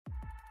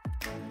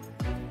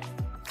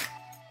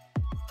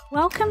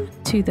Welcome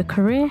to the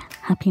Career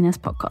Happiness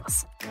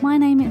Podcast. My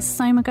name is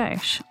Soma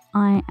Ghosh.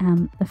 I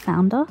am the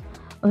founder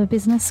of a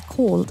business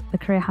called the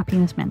Career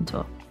Happiness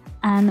Mentor.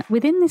 And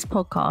within this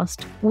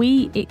podcast,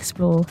 we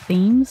explore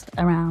themes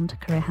around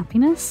career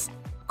happiness,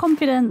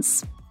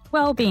 confidence,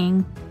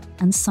 well-being,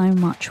 and so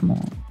much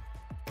more.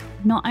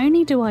 Not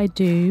only do I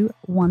do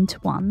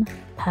one-to-one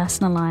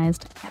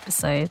personalized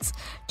episodes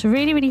to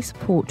really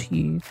support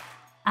you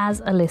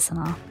as a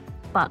listener,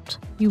 but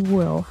you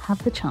will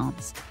have the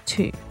chance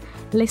to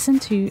listen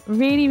to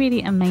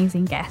really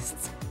amazing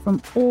guests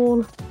from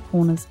all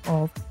corners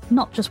of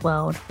not just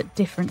world, but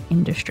different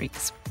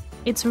industries.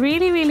 It's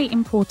really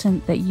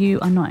important that you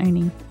are not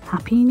only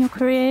happy in your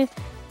career,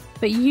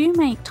 but you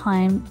make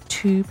time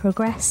to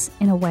progress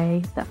in a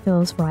way that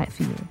feels right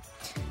for you.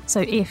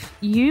 So if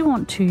you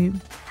want to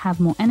have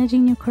more energy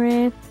in your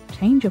career,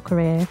 change your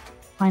career,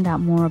 find out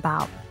more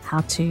about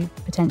how to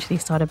potentially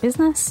start a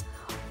business,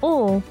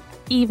 or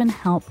even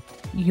help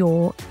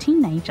your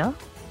teenager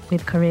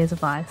with careers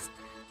advice,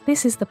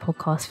 this is the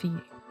podcast for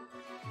you.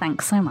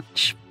 Thanks so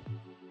much.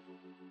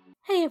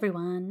 Hey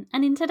everyone,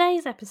 and in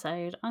today's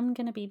episode, I'm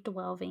going to be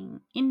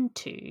delving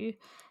into,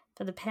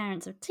 for the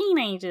parents of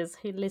teenagers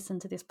who listen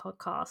to this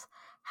podcast,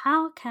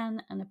 how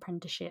can an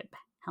apprenticeship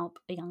help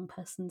a young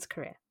person's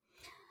career?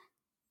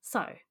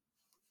 So,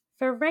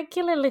 for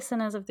regular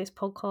listeners of this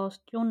podcast,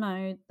 you'll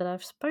know that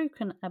I've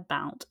spoken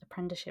about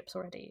apprenticeships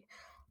already.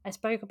 I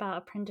spoke about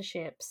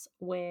apprenticeships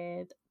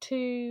with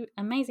two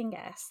amazing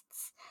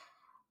guests,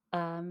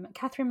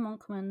 Catherine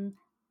Monkman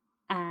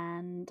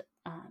and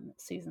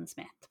Susan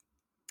Smith.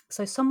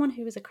 So someone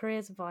who is a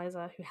careers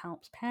advisor who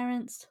helps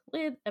parents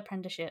with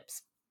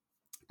apprenticeships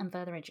and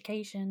further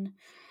education.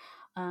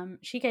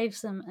 She gave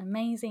some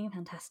amazing,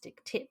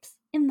 fantastic tips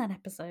in that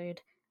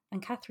episode.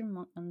 And Catherine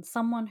Monkman,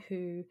 someone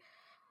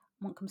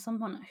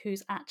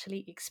who's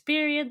actually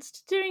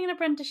experienced doing an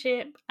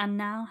apprenticeship and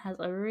now has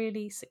a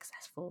really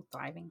successful,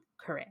 thriving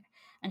career.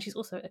 And she's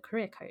also a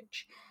career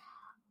coach.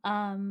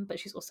 But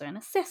she's also an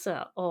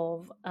assessor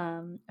of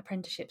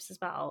apprenticeships as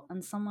well,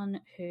 and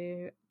someone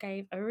who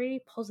gave a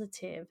really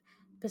positive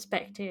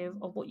perspective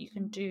of what you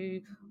can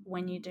do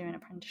when you do an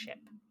apprenticeship.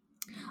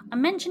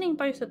 I'm mentioning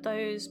both of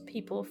those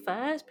people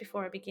first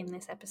before I begin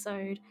this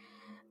episode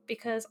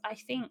because I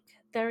think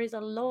there is a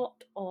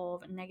lot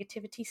of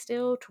negativity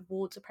still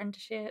towards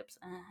apprenticeships,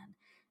 and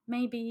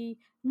maybe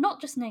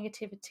not just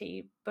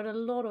negativity, but a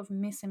lot of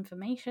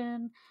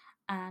misinformation.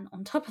 And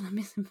on top of the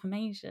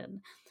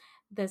misinformation,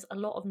 there's a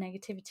lot of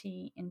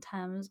negativity in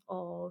terms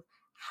of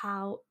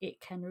how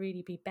it can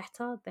really be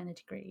better than a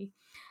degree.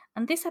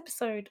 And this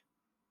episode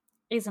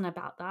isn't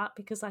about that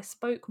because I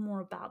spoke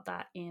more about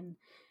that in,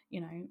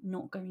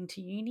 not going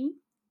to uni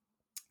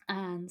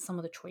and some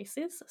of the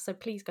choices. So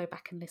please go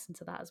back and listen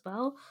to that as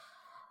well.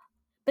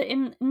 But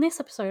in this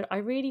episode, I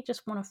really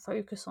just want to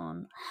focus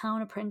on how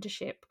an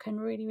apprenticeship can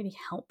really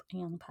help a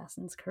young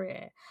person's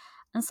career.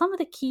 And some of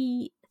the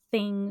key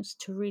things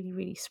to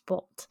really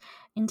spot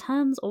in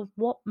terms of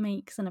what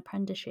makes an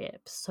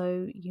apprenticeship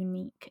so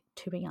unique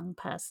to a young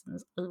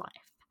person's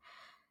life.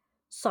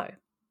 So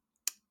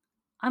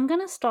I'm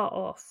going to start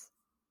off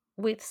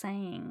with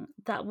saying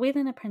that with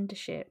an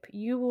apprenticeship,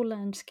 you will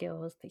learn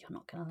skills that you're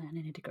not going to learn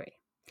in a degree.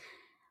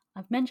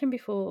 I've mentioned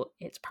before,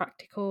 it's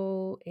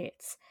practical,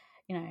 it's,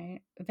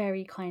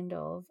 very kind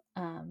of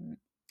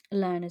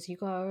learn as you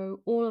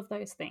go, all of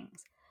those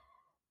things.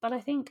 But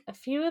I think a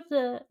few of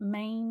the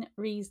main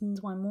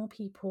reasons why more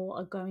people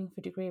are going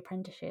for degree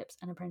apprenticeships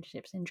and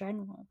apprenticeships in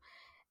general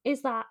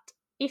is that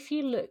if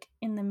you look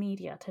in the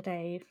media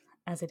today,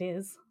 as it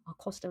is, our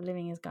cost of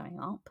living is going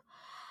up.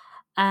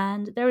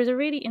 And there is a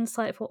really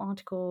insightful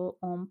article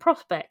on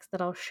prospects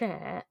that I'll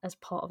share as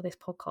part of this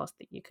podcast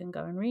that you can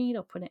go and read.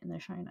 I'll put it in the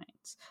show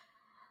notes.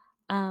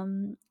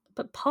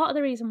 But part of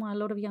the reason why a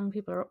lot of young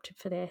people are opted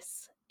for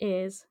this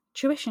is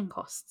tuition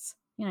costs.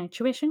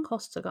 Tuition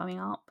costs are going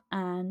up,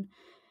 and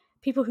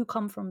people who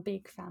come from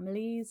big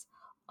families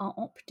are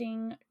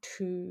opting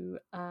to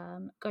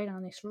go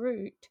down this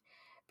route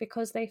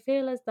because they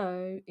feel as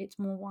though it's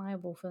more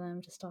viable for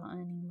them to start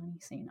earning money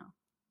sooner.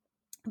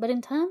 But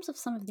in terms of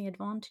some of the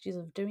advantages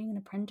of doing an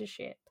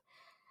apprenticeship,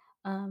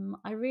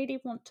 I really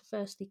want to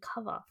firstly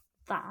cover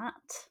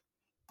that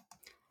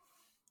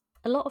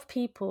a lot of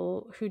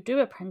people who do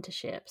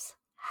apprenticeships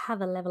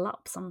have a level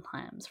up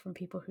sometimes from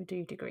people who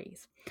do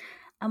degrees.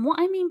 And what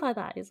I mean by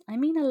that is I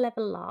mean a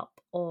level up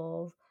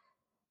of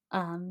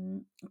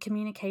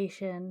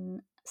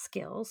communication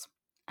skills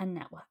and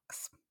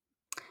networks.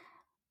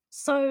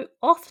 So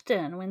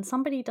often when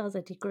somebody does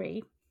a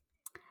degree,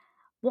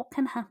 what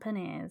can happen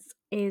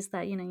is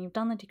that, you've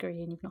done the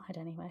degree and you've not had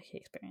any work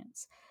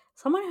experience.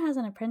 Someone who has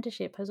an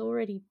apprenticeship has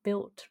already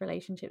built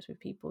relationships with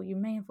people. You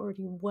may have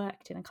already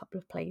worked in a couple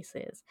of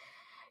places.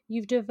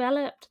 You've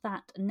developed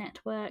that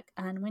network,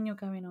 and when you're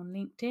going on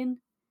LinkedIn,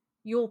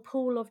 your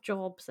pool of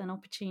jobs and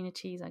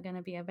opportunities are going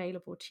to be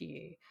available to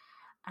you,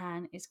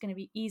 and it's going to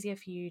be easier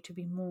for you to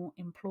be more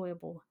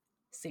employable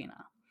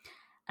sooner.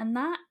 And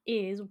that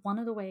is one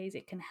of the ways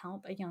it can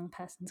help a young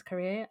person's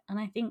career. And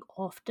I think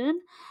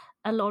often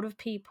a lot of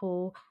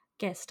people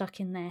get stuck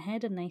in their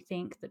head and they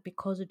think that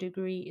because a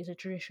degree is a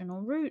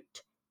traditional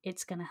route,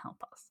 it's going to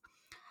help us.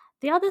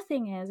 The other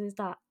thing is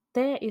that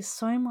there is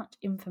so much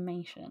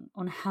information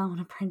on how an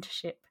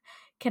apprenticeship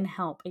can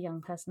help a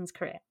young person's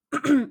career.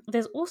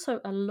 There's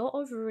also a lot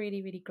of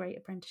really, really great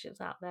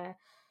apprenticeships out there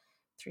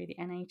through the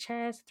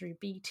NHS, through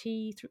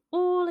BT, through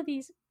all of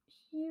these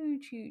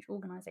huge, huge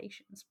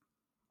organisations.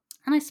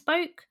 And I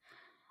spoke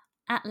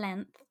at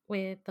length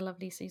with the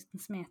lovely Susan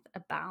Smith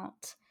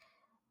about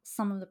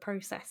some of the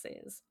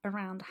processes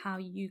around how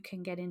you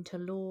can get into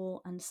law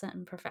and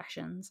certain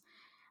professions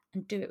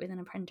and do it with an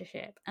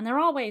apprenticeship. And there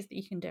are ways that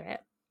you can do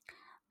it.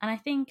 And I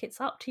think it's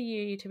up to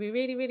you to be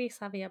really, really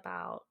savvy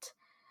about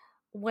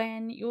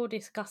when you're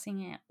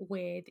discussing it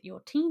with your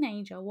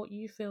teenager, what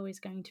you feel is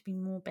going to be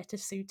more better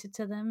suited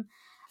to them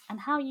and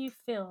how you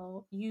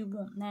feel you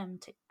want them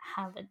to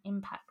have an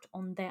impact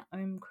on their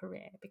own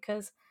career.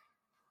 Because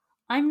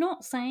I'm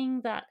not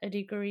saying that a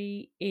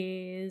degree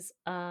is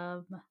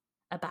a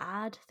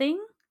bad thing.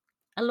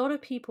 A lot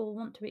of people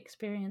want to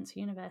experience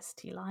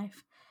university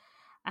life.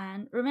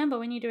 And remember,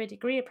 when you do a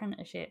degree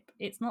apprenticeship,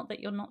 it's not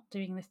that you're not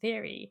doing the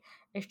theory,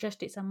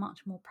 it's a much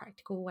more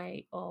practical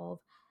way of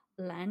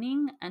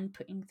learning and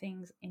putting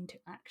things into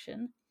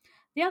action.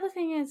 The other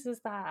thing is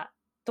that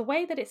the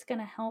way that it's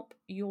going to help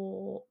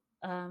your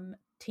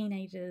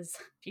teenager's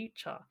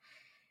future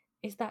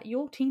is that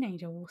your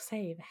teenager will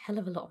save a hell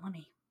of a lot of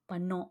money by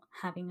not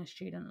having a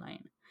student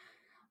loan.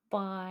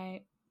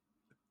 By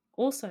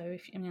also,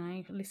 if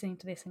you're listening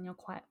to this and you're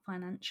quite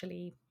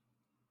financially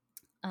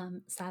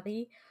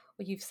savvy,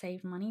 or you've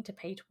saved money to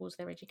pay towards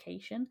their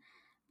education,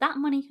 that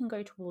money can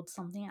go towards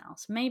something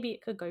else. Maybe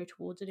it could go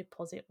towards a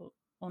deposit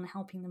on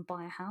helping them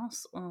buy a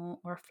house or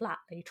a flat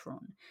later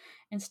on,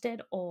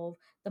 instead of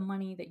the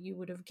money that you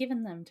would have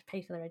given them to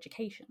pay for their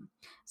education.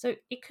 So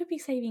it could be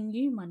saving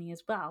you money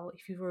as well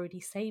if you've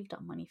already saved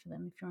up money for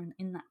them, if you're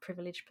in that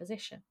privileged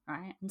position,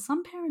 right? And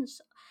some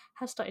parents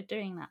have started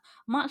doing that,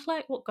 much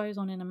like what goes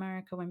on in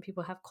America when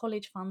people have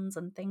college funds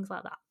and things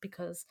like that,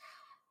 because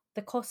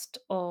the cost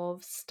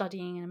of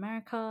studying in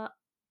America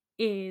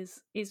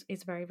is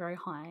very, very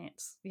high.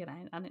 It's,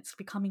 and it's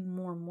becoming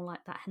more and more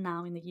like that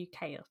now in the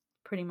UK. I'll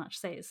pretty much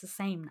say it's the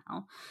same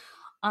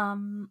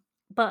now.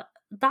 But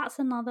that's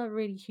another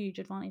really huge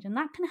advantage, and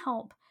that can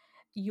help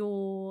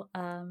your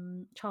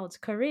child's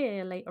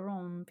career later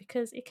on,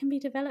 because it can be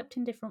developed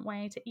in different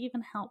ways to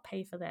even help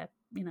pay for their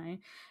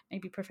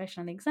maybe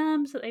professional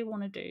exams that they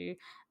want to do.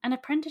 And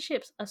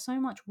apprenticeships are so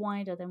much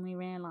wider than we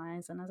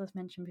realize, and as I've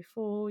mentioned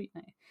before,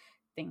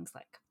 things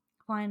like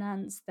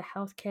finance, the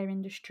healthcare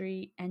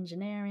industry,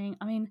 engineering.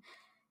 I mean,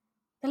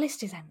 the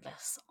list is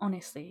endless,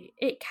 honestly.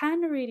 It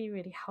can really,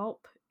 really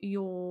help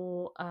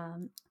your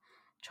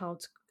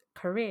child's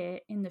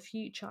career in the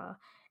future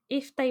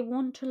if they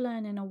want to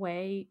learn in a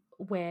way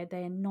where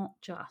they're not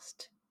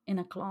just in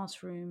a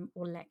classroom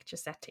or lecture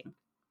setting.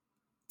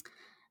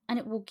 And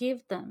it will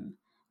give them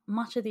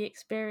much of the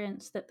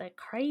experience that they're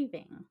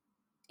craving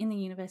in the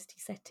university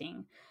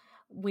setting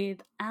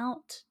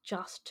without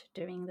just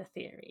doing the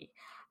theory.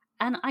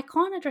 And I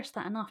can't address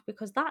that enough,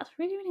 because that's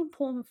really, really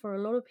important for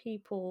a lot of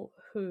people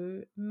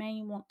who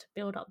may want to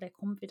build up their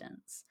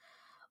confidence.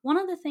 One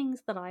of the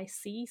things that I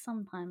see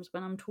sometimes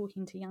when I'm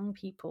talking to young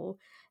people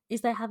is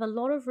they have a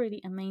lot of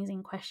really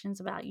amazing questions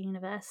about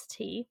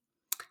university,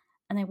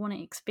 and they want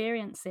to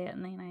experience it,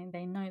 and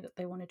they know that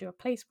they want to do a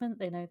placement,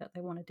 they know that they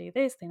want to do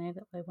this, they know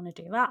that they want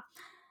to do that.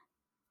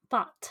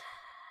 But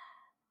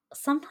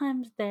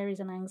sometimes there is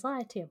an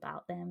anxiety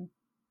about them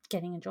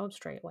getting a job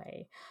straight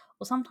away,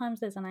 or sometimes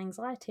there's an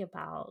anxiety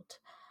about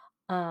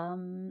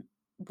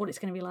what it's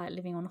going to be like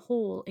living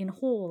in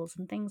halls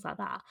and things like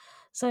that.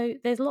 So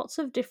there's lots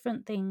of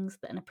different things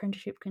that an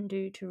apprenticeship can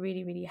do to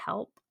really, really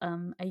help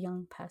a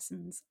young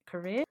person's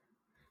career.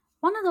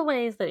 One of the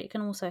ways that it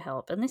can also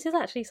help, and this is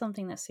actually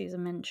something that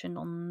Susan mentioned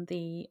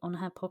on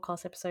her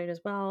podcast episode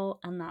as well,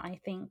 and that I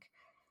think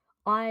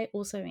I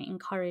also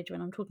encourage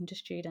when I'm talking to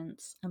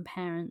students and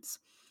parents,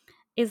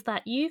 is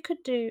that you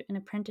could do an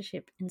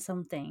apprenticeship in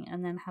something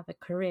and then have a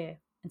career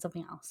in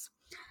something else.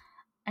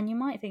 And you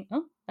might think,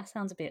 oh, that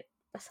sounds a bit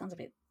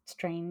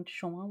strange,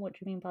 Shoma. What do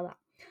you mean by that?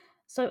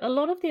 So a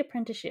lot of the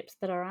apprenticeships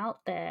that are out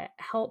there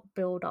help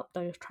build up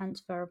those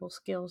transferable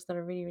skills that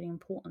are really, really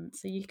important.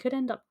 So you could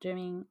end up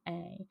doing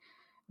a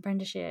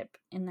apprenticeship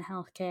in the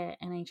healthcare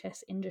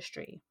NHS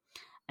industry,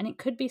 and it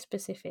could be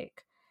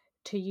specific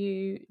to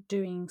you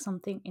doing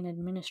something in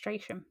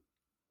administration.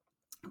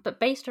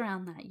 But based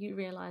around that, you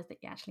realize that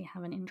you actually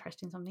have an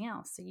interest in something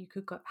else. So you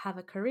could have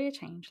a career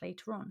change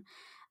later on.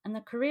 And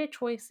the career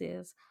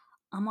choices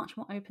are much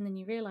more open than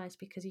you realize,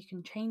 because you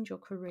can change your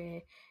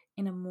career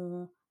in a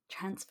more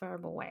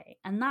transferable way.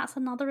 And that's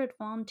another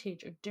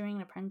advantage of doing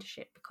an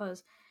apprenticeship,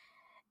 because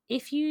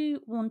if you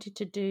wanted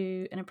to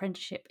do an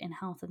apprenticeship in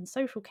health and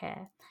social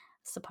care,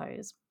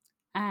 suppose,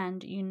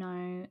 and you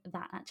know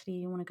that actually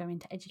you want to go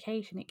into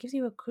education, it gives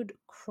you a good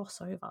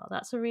crossover.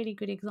 That's a really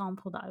good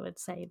example that I would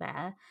say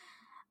there.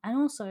 And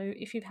also,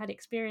 if you've had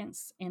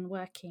experience in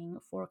working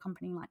for a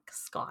company like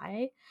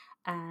Sky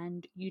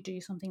and you do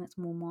something that's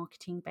more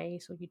marketing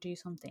based, or you do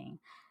something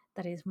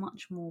that is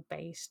much more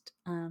based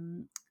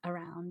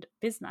around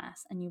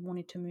business, and you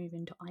wanted to move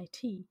into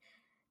IT,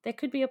 there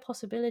could be a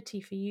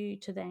possibility for you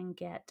to then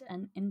get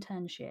an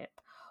internship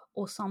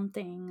or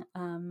something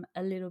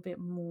a little bit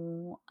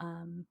more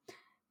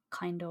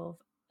kind of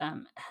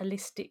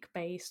holistic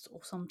based, or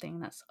something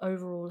that's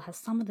overall has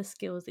some of the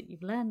skills that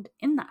you've learned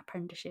in that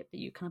apprenticeship that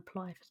you can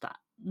apply for that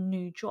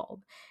new job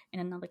in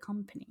another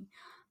company.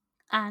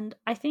 And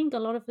I think a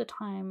lot of the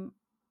time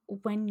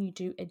when you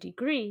do a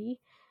degree,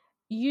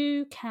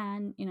 you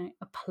can,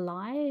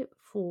 apply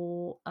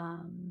for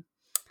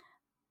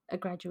a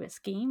graduate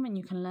scheme, and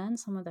you can learn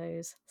some of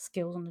those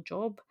skills on the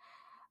job,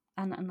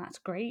 and that's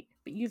great,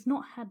 but you've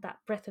not had that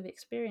breadth of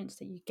experience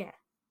that you get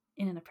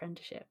in an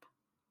apprenticeship.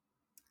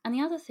 And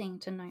the other thing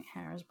to note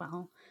here as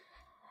well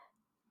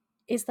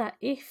is that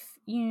if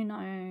you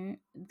know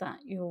that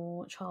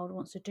your child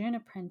wants to do an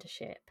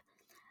apprenticeship,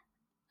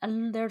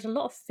 and there's a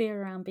lot of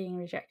fear around being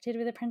rejected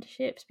with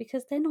apprenticeships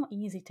because they're not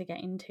easy to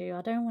get into.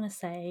 I don't want to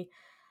say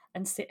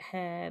and sit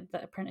here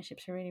that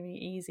apprenticeships are really, really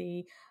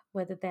easy,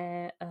 whether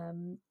they're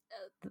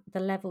the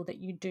level that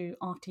you do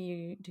after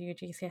you do your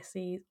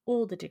GCSEs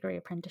or the degree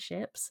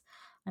apprenticeships.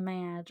 I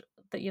may add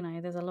that,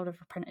 there's a lot of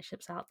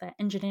apprenticeships out there,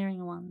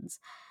 engineering ones,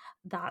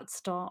 that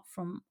start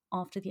from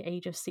after the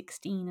age of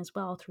 16 as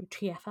well, through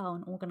TFL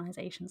and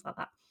organisations like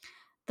that.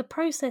 The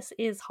process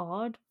is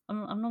hard.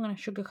 I'm not going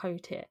to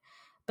sugarcoat it.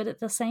 But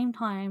at the same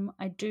time,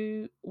 I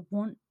do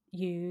want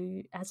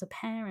you as a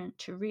parent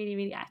to really,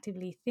 really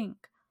actively think,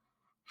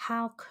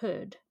 how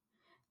could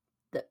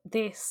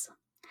this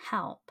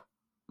help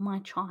my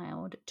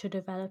child to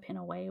develop in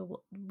a way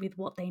with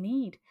what they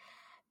need?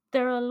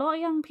 There are a lot of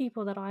young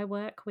people that I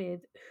work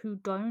with who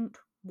don't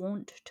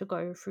want to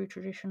go through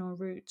traditional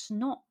routes,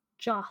 not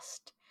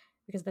just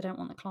because they don't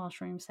want the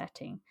classroom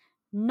setting,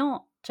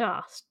 not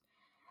just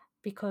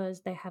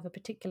because they have a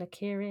particular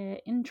career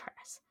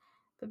interest,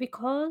 but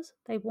because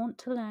they want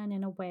to learn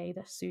in a way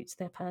that suits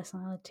their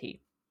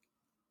personality.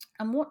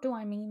 And what do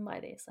I mean by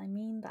this? I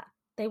mean that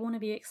they want to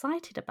be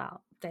excited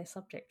about their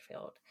subject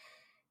field.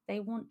 They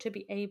want to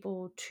be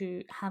able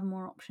to have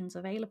more options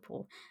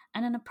available.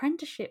 And an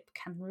apprenticeship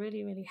can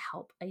really, really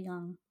help a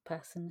young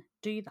person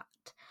do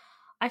that.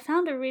 I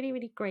found a really,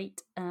 really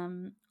great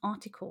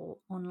article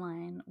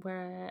online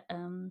where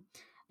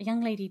a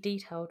young lady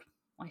detailed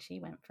why she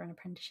went for an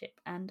apprenticeship.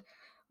 And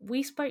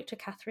we spoke to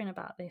Catherine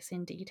about this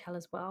in detail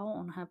as well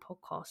on her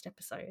podcast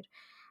episode.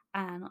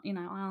 And,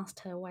 I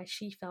asked her why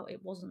she felt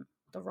it wasn't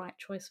the right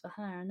choice for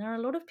her. And there are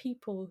a lot of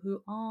people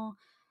who are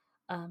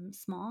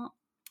smart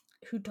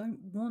who don't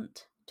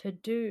want to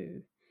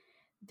do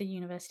the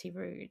university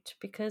route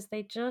because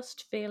they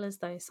just feel as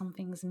though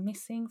something's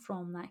missing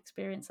from that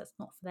experience that's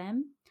not for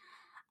them,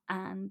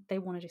 and they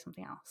want to do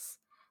something else.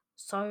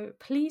 So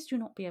please do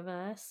not be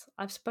averse.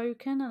 I've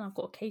spoken and I've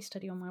got a case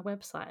study on my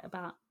website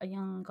about a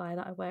young guy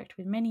that I worked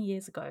with many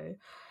years ago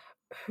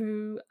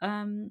who,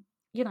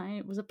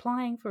 was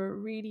applying for a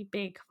really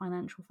big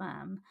financial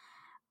firm,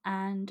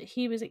 and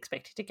he was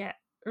expected to get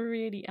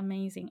really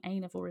amazing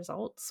A-level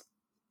results.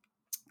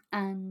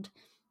 And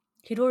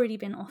he'd already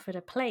been offered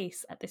a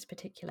place at this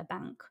particular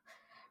bank,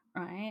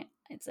 right?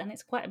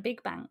 It's quite a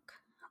big bank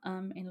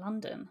in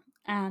London.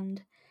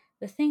 And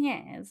the thing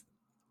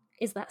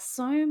is that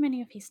so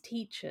many of his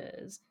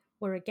teachers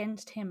were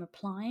against him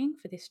applying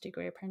for this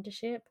degree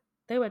apprenticeship.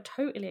 They were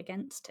totally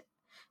against it.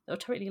 They were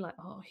totally like,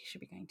 oh, he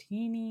should be going to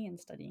uni and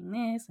studying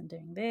this and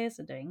doing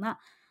that.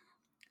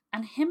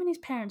 And him and his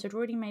parents had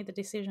already made the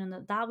decision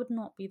that that would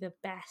not be the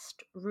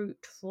best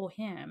route for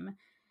him,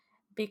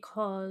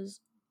 because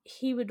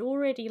he would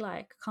already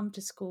come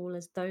to school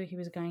as though he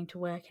was going to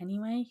work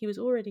anyway. He was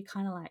already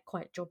kind of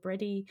quite job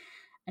ready,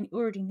 and he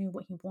already knew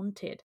what he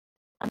wanted.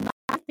 And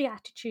that's the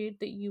attitude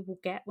that you will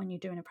get when you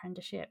do an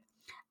apprenticeship.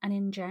 And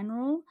in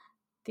general,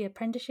 the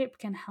apprenticeship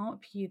can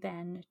help you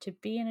then to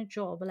be in a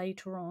job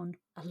later on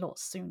a lot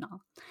sooner.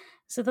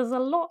 So there's a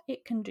lot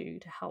it can do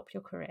to help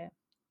your career.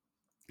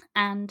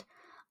 And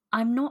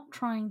I'm not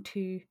trying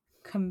to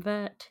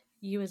convert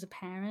you as a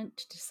parent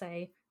to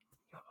say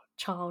your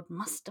child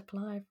must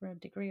apply for a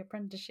degree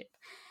apprenticeship.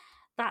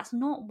 That's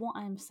not what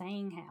I'm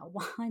saying here.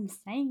 What I'm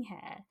saying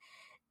here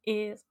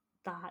is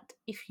that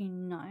if you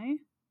know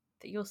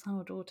that your son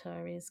or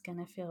daughter is going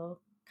to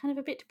feel kind of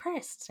a bit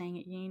depressed staying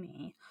at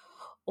uni,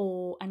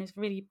 and is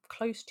really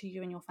close to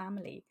you and your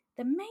family,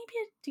 then maybe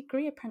a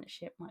degree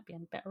apprenticeship might be a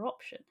better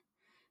option.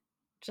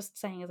 Just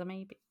saying as a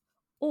maybe.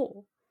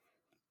 Or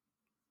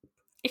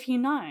if you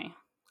know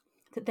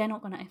that they're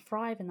not going to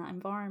thrive in that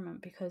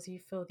environment because you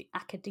feel the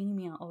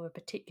academia of a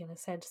particular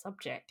said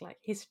subject, like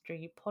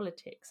history,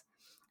 politics,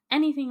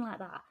 anything like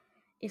that,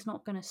 is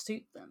not going to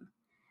suit them,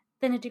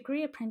 then a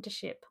degree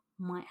apprenticeship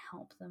might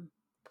help them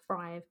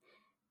thrive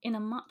in a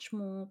much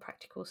more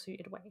practical,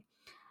 suited way.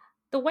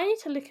 The way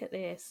to look at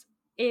this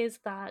is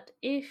that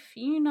if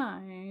you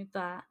know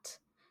that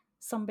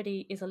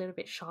somebody is a little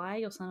bit shy,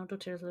 your son or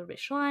daughter is a little bit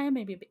shy,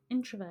 maybe a bit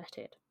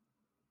introverted,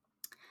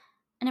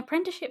 An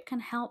apprenticeship can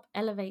help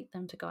elevate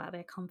them to go out of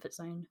their comfort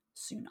zone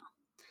sooner.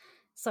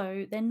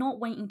 So they're not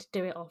waiting to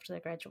do it after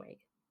they graduate.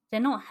 They're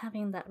not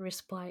having that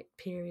respite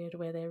period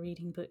where they're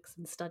reading books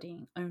and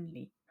studying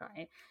only,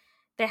 right?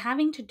 They're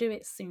having to do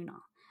it sooner.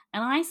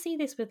 And I see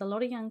this with a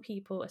lot of young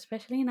people,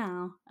 especially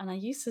now, and I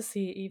used to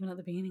see it even at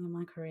the beginning of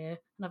my career.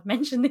 And I've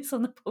mentioned this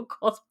on the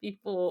podcast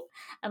before,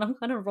 and I'm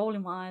kind of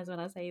rolling my eyes when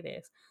I say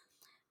this.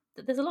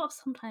 That there's a lot of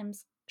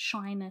sometimes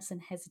shyness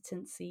and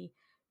hesitancy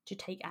to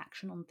take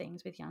action on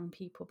things with young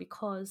people,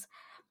 because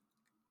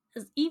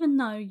even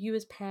though you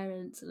as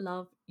parents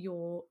love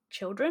your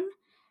children,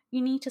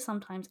 you need to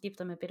sometimes give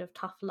them a bit of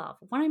tough love.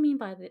 What I mean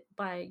by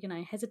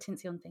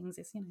hesitancy on things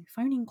is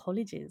phoning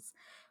colleges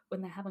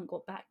when they haven't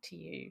got back to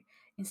you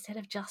instead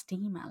of just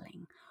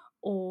emailing,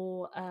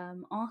 or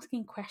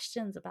asking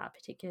questions about a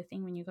particular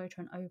thing when you go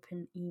to an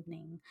open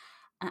evening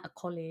at a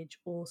college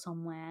or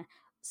somewhere,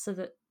 so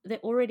that they're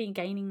already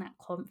gaining that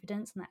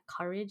confidence and that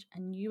courage,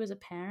 and you as a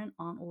parent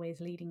aren't always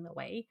leading the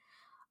way,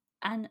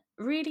 and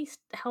really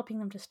helping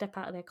them to step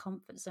out of their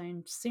comfort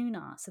zone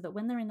sooner, so that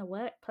when they're in the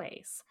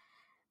workplace,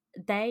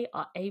 they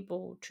are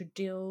able to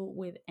deal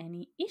with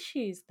any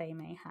issues they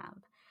may have.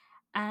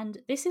 And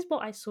this is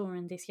what I saw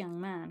in this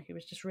young man who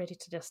was just ready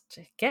to just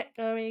get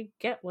going,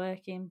 get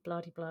working,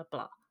 blah, blah,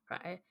 blah,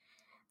 right?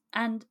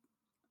 And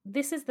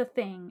this is the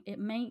thing, it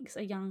makes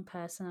a young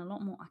person a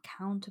lot more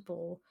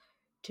accountable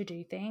to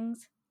do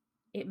things.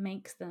 It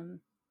makes them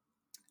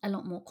a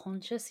lot more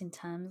conscious in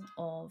terms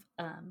of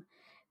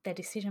their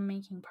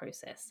decision-making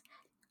process.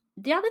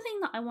 The other thing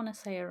that I want to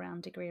say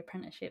around degree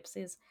apprenticeships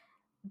is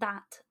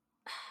that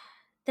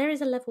there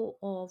is a level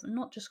of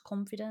not just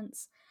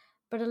confidence,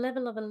 but a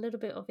level of a little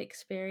bit of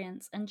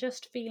experience and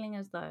just feeling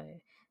as though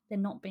they're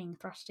not being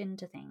thrust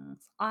into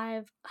things.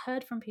 I've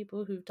heard from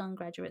people who've done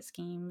graduate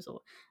schemes,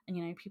 or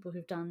people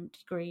who've done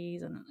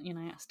degrees and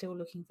are still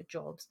looking for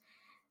jobs,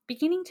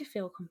 beginning to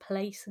feel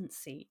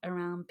complacency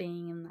around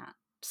being in that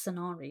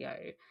scenario.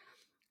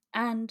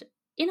 And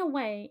in a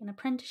way, an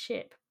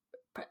apprenticeship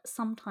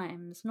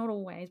sometimes, not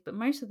always, but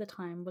most of the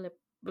time, will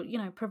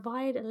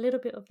provide a little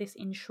bit of this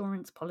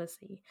insurance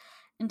policy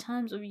in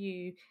terms of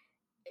you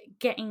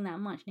getting that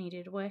much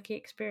needed work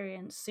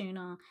experience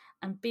sooner,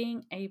 and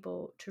being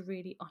able to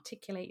really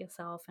articulate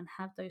yourself and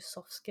have those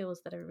soft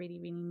skills that are really,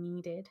 really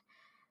needed,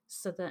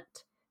 so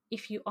that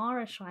if you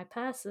are a shy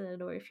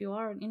person or if you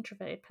are an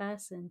introverted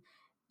person,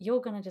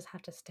 you're going to just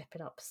have to step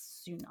it up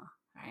sooner,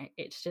 right?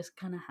 It's just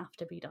going to have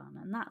to be done.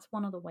 And that's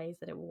one of the ways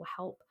that it will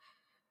help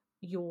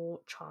your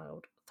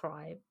child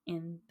thrive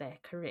in their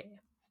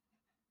career.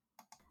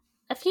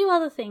 A few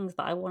other things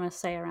that I want to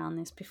say around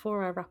this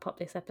before I wrap up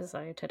this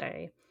episode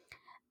today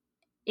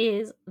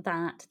is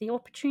that the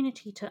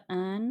opportunity to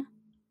earn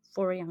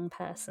for a young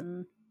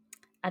person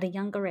at a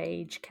younger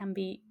age can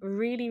be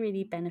really,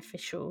 really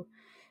beneficial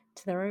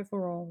to their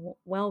overall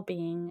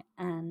well-being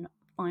and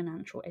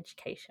financial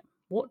education.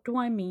 What do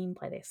I mean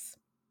by this?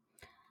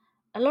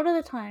 A lot of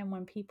the time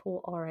when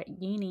people are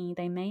at uni,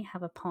 they may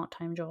have a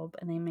part-time job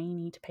and they may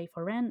need to pay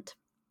for rent,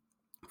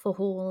 for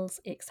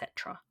halls,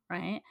 etc.,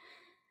 right?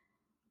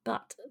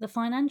 But the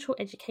financial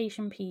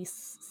education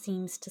piece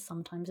seems to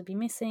sometimes be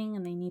missing,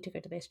 and they need to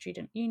go to their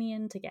student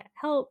union to get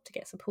help, to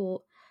get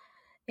support.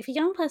 If a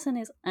young person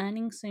is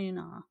earning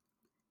sooner,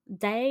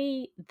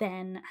 they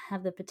then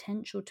have the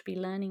potential to be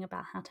learning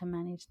about how to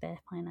manage their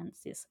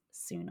finances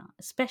sooner,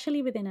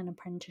 especially within an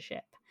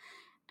apprenticeship.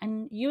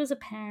 And you as a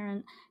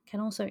parent can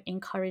also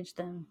encourage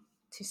them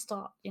to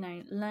start,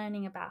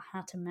 learning about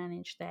how to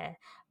manage their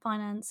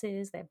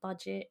finances, their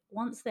budget.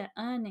 Once they're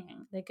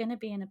earning, they're going to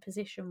be in a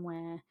position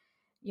where,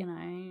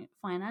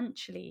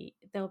 financially,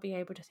 they'll be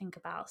able to think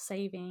about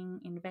saving,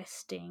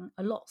 investing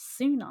a lot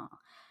sooner.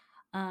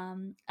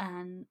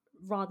 And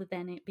rather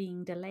than it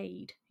being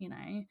delayed,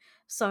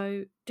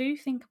 So do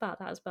think about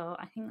that as well.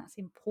 I think that's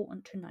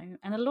important to know.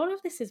 And a lot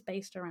of this is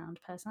based around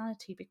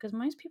personality, because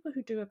most people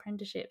who do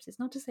apprenticeships, it's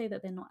not to say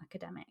that they're not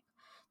academic.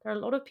 There are a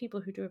lot of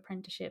people who do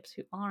apprenticeships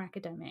who are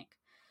academic.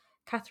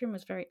 Catherine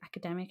was very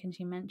academic, and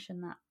she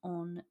mentioned that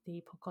on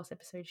the podcast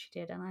episode she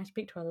did. And I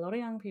speak to a lot of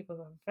young people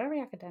who are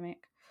very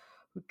academic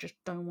who just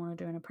don't want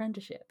to do an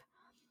apprenticeship.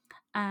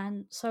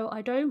 And so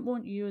I don't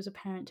want you as a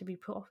parent to be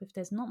put off if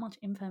there's not much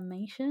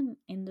information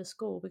in the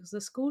school, because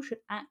the school should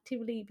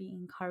actively be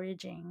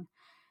encouraging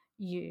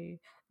you.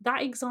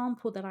 That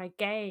example that I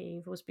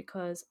gave was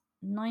because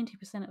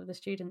 90% of the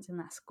students in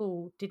that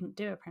school didn't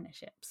do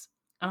apprenticeships.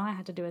 And I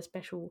had to do a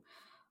special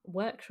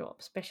workshop,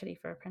 especially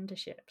for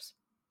apprenticeships,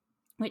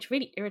 which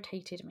really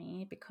irritated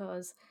me,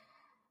 because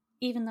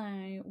even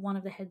though one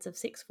of the heads of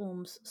sixth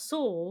forms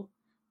saw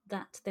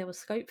that there was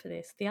scope for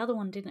this, the other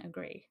one didn't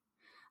agree.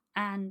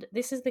 And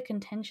this is the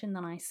contention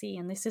that I see,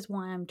 and this is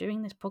why I'm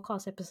doing this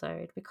podcast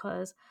episode,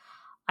 because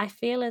I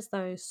feel as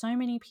though so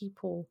many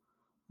people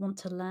want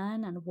to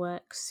learn and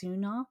work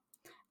sooner,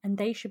 and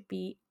they should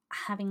be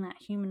having that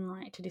human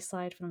right to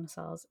decide for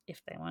themselves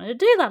if they want to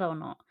do that or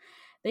not.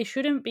 They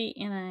shouldn't be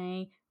in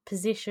a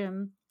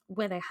position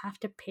where they have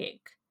to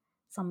pick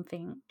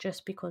something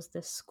just because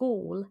the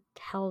school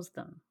tells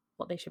them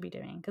what they should be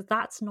doing, because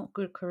that's not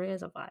good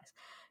careers advice.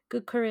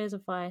 Good careers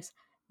advice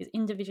is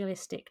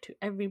individualistic to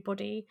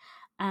everybody.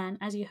 And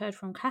as you heard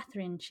from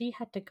Catherine, she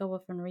had to go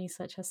off and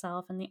research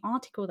herself. And the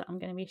article that I'm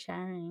going to be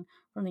sharing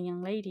from the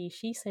young lady,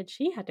 she said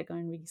she had to go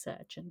and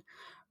research and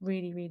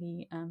really,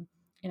 really,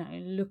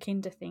 look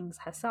into things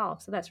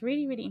herself. So that's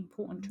really, really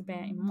important to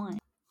bear in mind.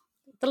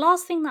 The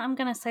last thing that I'm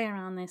going to say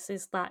around this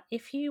is that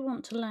if you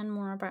want to learn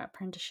more about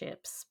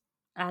apprenticeships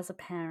as a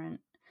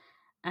parent,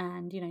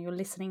 and you're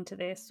listening to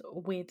this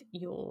with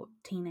your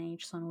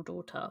teenage son or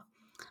daughter,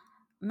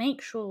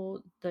 make sure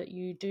that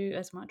you do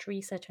as much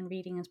research and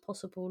reading as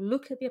possible.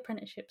 Look at the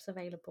apprenticeships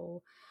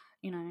available.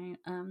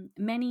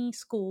 Many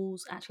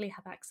schools actually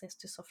have access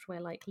to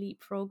software like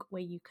Leapfrog,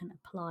 where you can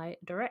apply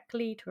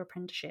directly to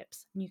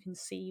apprenticeships and you can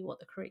see what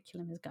the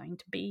curriculum is going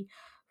to be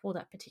for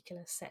that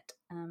particular set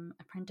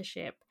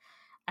apprenticeship,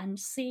 and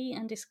see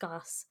and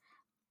discuss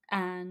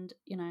and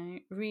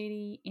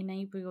really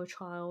enable your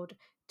child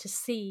to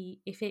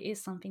see if it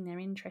is something they're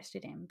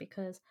interested in.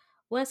 Because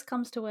worst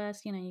comes to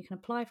worst, you can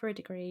apply for a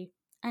degree,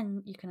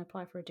 and you can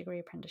apply for a degree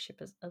apprenticeship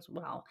as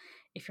well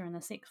if you're in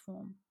the sixth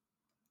form.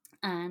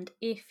 And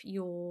if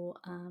you're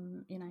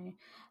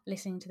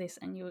listening to this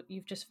and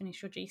you've just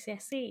finished your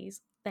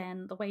GCSEs,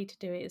 then the way to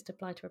do it is to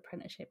apply to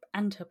apprenticeship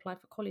and to apply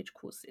for college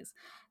courses,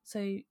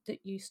 so that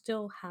you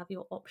still have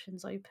your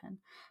options open.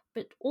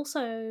 But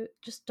also,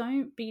 just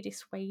don't be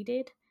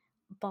dissuaded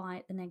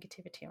by the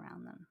negativity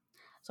around them.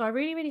 So I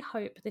really, really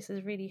hope this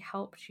has really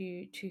helped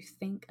you to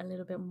think a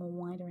little bit more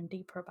wider and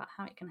deeper about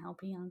how it can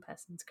help a young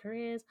person's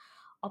careers.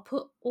 I'll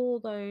put all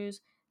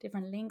those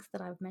different links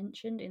that I've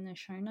mentioned in the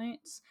show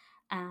notes,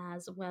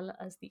 as well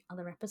as the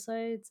other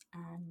episodes.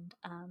 And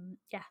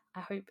I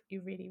hope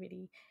you really,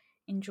 really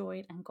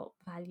enjoyed and got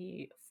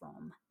value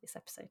from this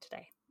episode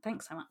today.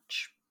 Thanks so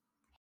much.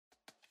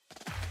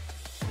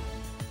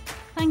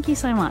 Thank you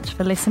so much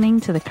for listening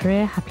to the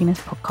Career Happiness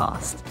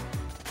Podcast.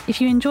 If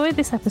you enjoyed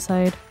this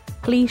episode,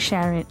 please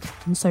share it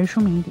on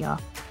social media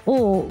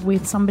or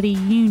with somebody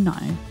you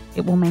know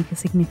it will make a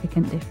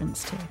significant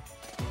difference to.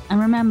 And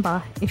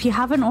remember, if you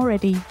haven't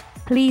already,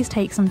 please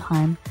take some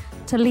time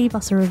to leave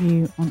us a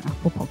review on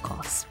Apple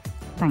Podcasts.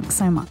 Thanks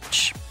so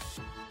much.